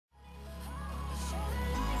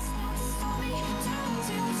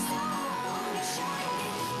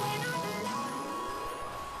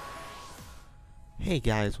Hey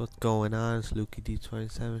guys, what's going on? It's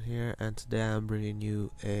LukeyD27 here, and today I'm bringing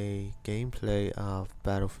you a gameplay of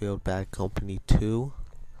Battlefield Bad Company 2.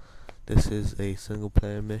 This is a single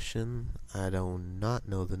player mission. I do not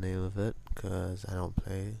know the name of it because I don't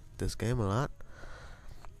play this game a lot.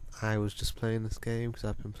 I was just playing this game because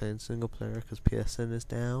I've been playing single player because PSN is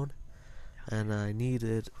down, and I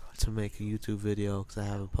needed to make a YouTube video because I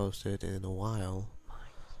haven't posted in a while.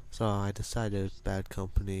 So I decided Bad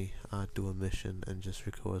Company, I'd do a mission and just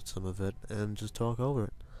record some of it and just talk over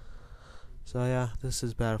it. So yeah, this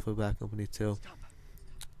is Battlefield Bad Company 2.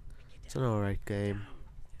 It's an alright game.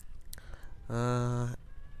 I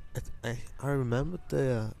remembered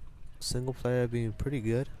the single player being pretty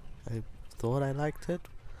good. I thought I liked it,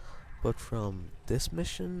 but from this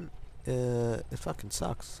mission, it fucking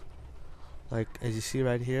sucks. Like, as you see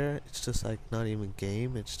right here, it's just like not even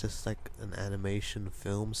game, it's just like an animation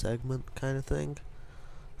film segment kind of thing.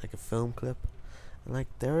 Like a film clip. And like,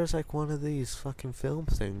 there is like one of these fucking film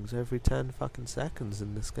things every 10 fucking seconds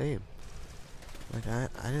in this game. Like, I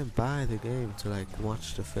didn't buy the game to like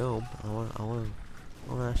watch the film. I want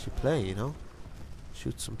to actually play, you know?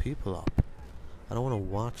 Shoot some people up. I don't want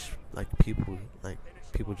to watch like people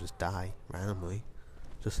just die randomly.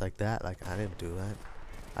 Just like that. Like, I didn't do that.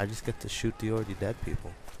 I just get to shoot the already dead people.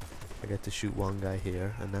 I get to shoot one guy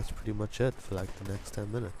here, and that's pretty much it for like the next 10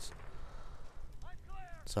 minutes.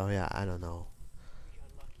 So yeah, I don't know.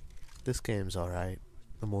 This game's alright.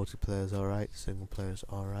 The multiplayer's alright, single player's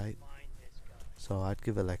alright. So I'd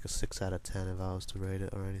give it like a 6 out of 10 if I was to rate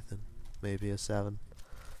it or anything. Maybe a 7.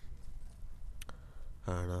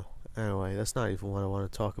 I don't know. Anyway, that's not even what I want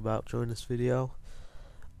to talk about during this video.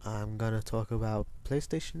 I'm gonna talk about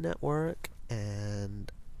PlayStation Network and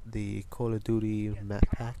the Call of Duty map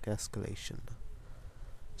pack escalation.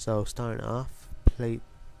 So starting off,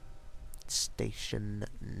 PlayStation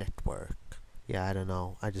Network. Yeah, I don't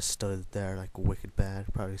know. I just stood there like wicked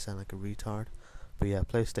bad. Probably sound like a retard. But yeah,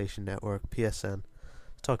 PlayStation Network, PSN.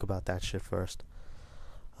 Let's talk about that shit first.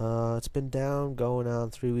 It's been down, going on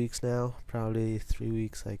 3 weeks now. Probably 3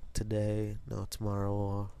 weeks like today, no, tomorrow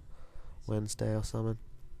or Wednesday or something.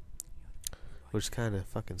 Which is kind of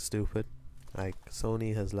fucking stupid. Like,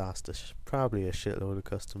 Sony has lost probably a shitload of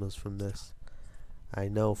customers from this. I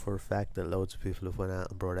know for a fact that loads of people have went out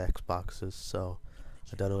and brought Xboxes, so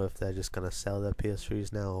I don't know if they're just gonna sell their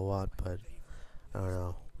PS3s now or what, but I don't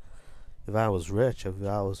know. If I was rich, if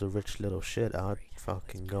I was a rich little shit, I'd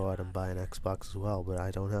fucking go out and buy an Xbox as well, but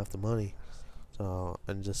I don't have the money. So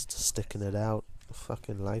I'm just sticking it out.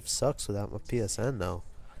 Fucking life sucks without my PSN though.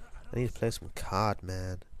 I need to play some COD,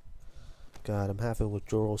 man. God, I'm having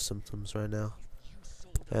withdrawal symptoms right now.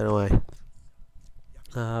 Anyway,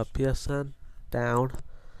 PSN down.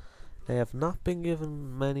 They have not been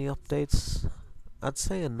given many updates. I'd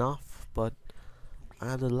say enough, but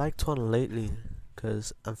I'd have liked one lately,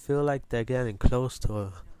 because I feel like they're getting close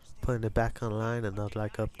to putting it back online and not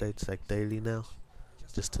like updates like daily now,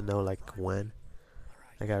 just to know like when.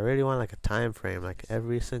 Like, I really want like a time frame. Like,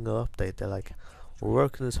 every single update they're like, we're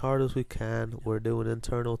working as hard as we can, we're doing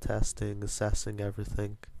internal testing, assessing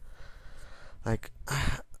everything. Like,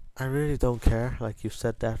 I really don't care. Like, you've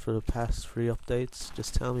said that for the past 3 updates.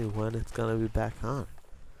 Just tell me when it's gonna be back on.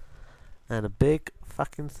 And a big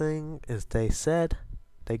fucking thing is they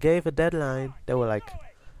gave a deadline. They were like,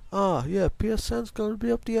 oh yeah, PSN's gonna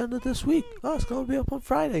be up the end of this week. Oh, it's gonna be up on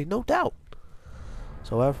Friday, no doubt.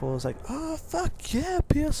 So everyone was like, oh fuck yeah,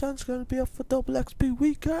 PSN's gonna be up for double XP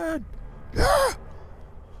weekend. Yeah!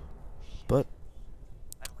 But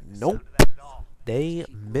nope, they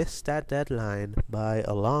missed that deadline by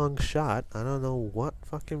a long shot. I don't know what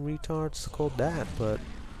fucking retards called that, but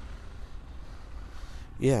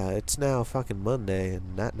yeah, it's now fucking Monday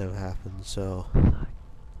and that never happened. So,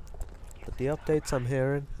 but the updates I'm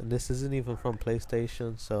hearing, and this isn't even from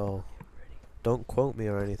PlayStation, so don't quote me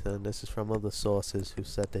or anything. This is from other sources who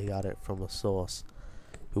said they got it from a source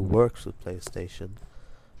who works with PlayStation,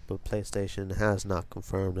 but PlayStation has not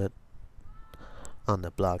confirmed it. On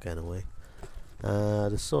the blog anyway.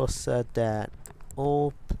 The source said that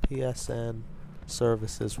all PSN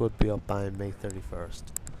services would be up by May 31st.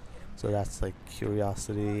 So that's like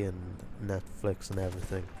Curiosity and Netflix and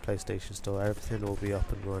everything. PlayStation Store, everything will be up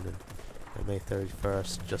and running on May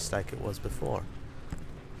 31st, just like it was before.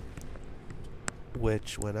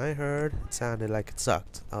 Which, when I heard, it sounded like it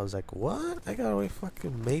sucked. I was like, what? I gotta wait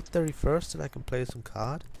fucking May 31st and I can play some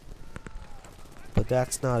COD? But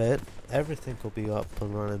that's not it. Everything will be up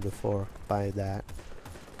and running by that.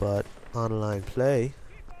 But online play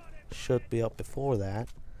should be up before that.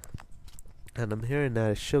 And I'm hearing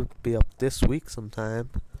that it should be up this week sometime.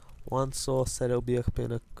 One source said it'll be up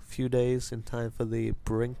in a few days in time for the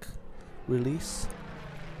Brink release,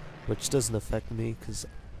 which doesn't affect me because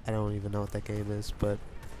I don't even know what that game is, but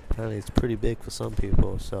apparently it's pretty big for some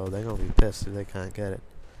people, so they're gonna be pissed if they can't get it.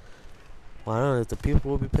 Well, I don't know if the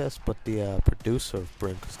people will be pissed, but the producer of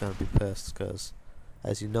Brink is gonna be pissed because,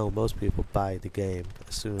 as you know, most people buy the game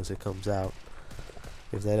as soon as it comes out.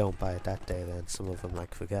 If they don't buy it that day, then some of them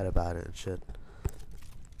like forget about it and shit.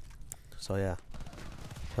 So yeah.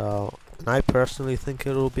 So, and I personally think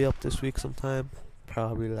it'll be up this week sometime.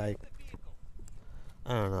 Probably like,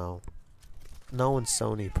 I don't know. Knowing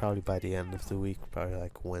Sony, probably by the end of the week. Probably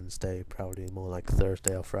like Wednesday. Probably more like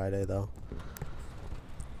Thursday or Friday though.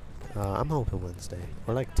 I'm hoping Wednesday.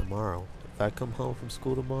 Or like tomorrow. If I come home from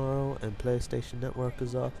school tomorrow and PlayStation Network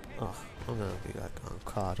is up, oh, I'm gonna be like on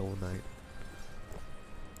COD all night.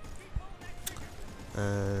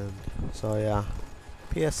 And so yeah.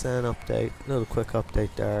 PSN update, little quick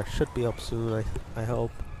update there, should be up soon I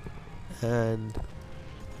hope, and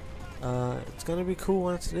it's gonna be cool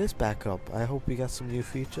once it is back up. I hope we got some new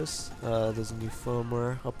features. There's a new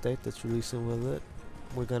firmware update that's releasing with it.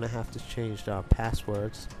 We're gonna have to change our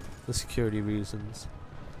passwords for security reasons,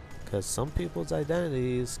 because some people's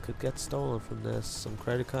identities could get stolen from this. Some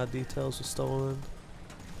credit card details were stolen.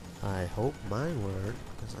 I hope mine weren't,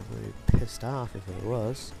 because I'm gonna be pissed off if it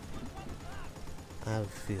was. I have a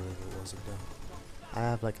feeling it wasn't though. I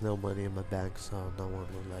have like no money in my bank, so no one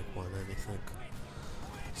would like want anything.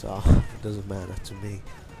 So it doesn't matter to me.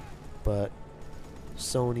 But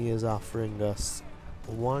Sony is offering us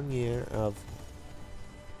 1 year of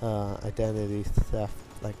identity theft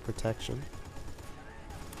like protection.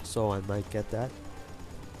 So I might get that.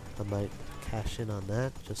 I might cash in on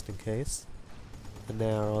that just in case. And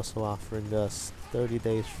they are also offering us 30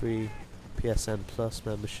 days free PSN Plus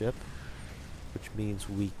membership, which means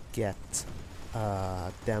we get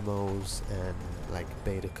demos and like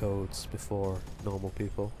beta codes before normal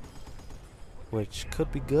people, which could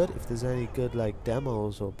be good. If there's any good like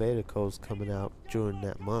demos or beta codes coming out during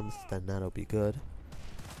that month, then that'll be good.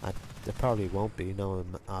 There probably won't be,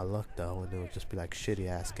 knowing our luck though, and it'll just be like shitty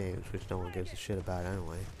ass games which no one gives a shit about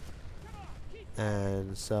anyway.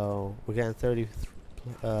 And so we're getting 30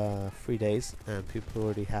 free days, and people who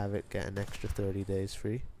already have it get an extra 30 days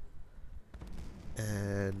free.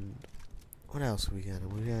 And what else are we getting?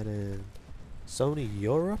 We're getting Sony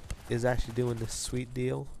Europe is actually doing this sweet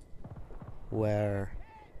deal where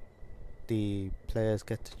the players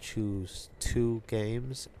get to choose 2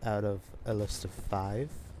 games out of a list of 5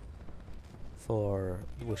 for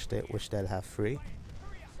which they'll have free.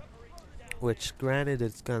 Which, granted,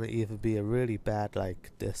 it's gonna either be a really bad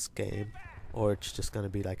like disc game, or it's just gonna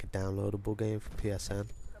be like a downloadable game for PSN.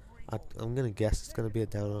 I'm gonna guess it's gonna be a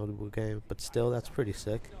downloadable game, but still, that's pretty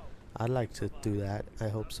sick. I'd like to do that. I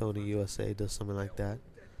hope Sony USA does something like that.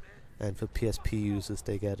 And for PSP users,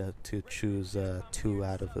 they get to choose 2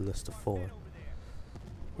 out of a list of 4.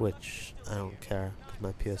 Which I don't care, because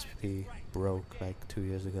my PSP broke like 2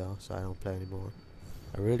 years ago, so I don't play anymore.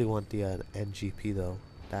 I really want the NGP though.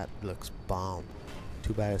 That looks bomb.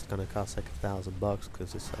 Too bad it's gonna cost like $1,000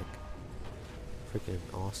 because it's like freaking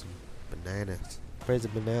awesome. Bananas. Crazy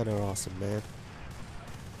banana are awesome, man.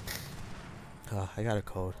 I got a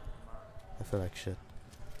code. I feel like shit.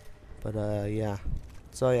 But yeah.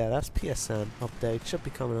 So yeah, that's PSN update. Should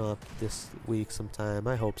be coming up this week sometime.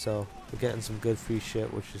 I hope so. We're getting some good free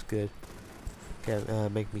shit, which is good.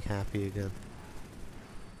 Make me happy again.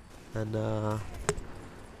 And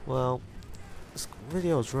well, this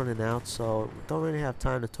video is running out, so don't really have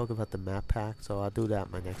time to talk about the map pack. So I'll do that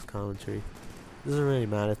in my next commentary. Doesn't really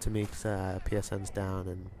matter to me because PSN's down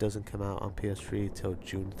and doesn't come out on PS3 till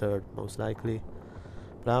June 3rd most likely.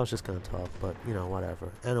 But I was just gonna talk, but you know,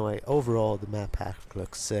 whatever. Anyway, overall the map pack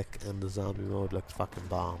looks sick and the zombie mode looks fucking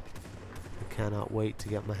bomb. I cannot wait to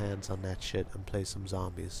get my hands on that shit and play some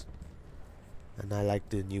zombies. And I like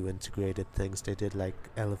the new integrated things they did, like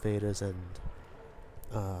elevators and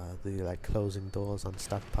the like closing doors on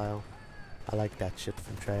stockpile. I like that shit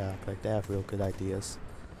from Treyarch. Like, they have real good ideas,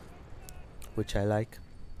 which I like.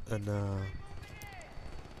 And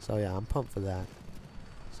so yeah, I'm pumped for that.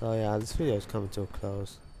 So yeah, this video is coming to a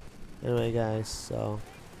close. Anyway guys, so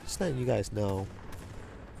just letting you guys know,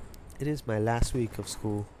 it is my last week of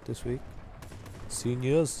school this week.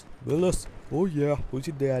 Seniors, Willis, oh yeah, who's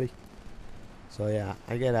your daddy? So yeah,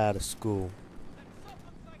 I get out of school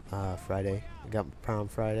Friday. I got prom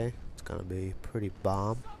Friday. It's gonna be pretty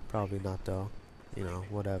bomb. Probably not though. You know,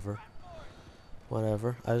 whatever.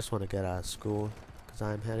 I just want to get out of school because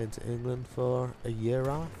I'm heading to England for a year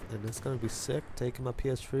off, and it's gonna be sick. Taking my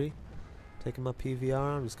PS3, taking my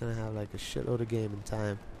PVR. I'm just gonna have like a shitload of gaming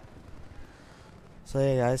time. So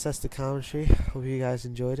yeah guys, that's the commentary. Hope you guys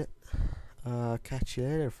enjoyed it. Catch you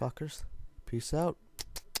later, fuckers. Peace out.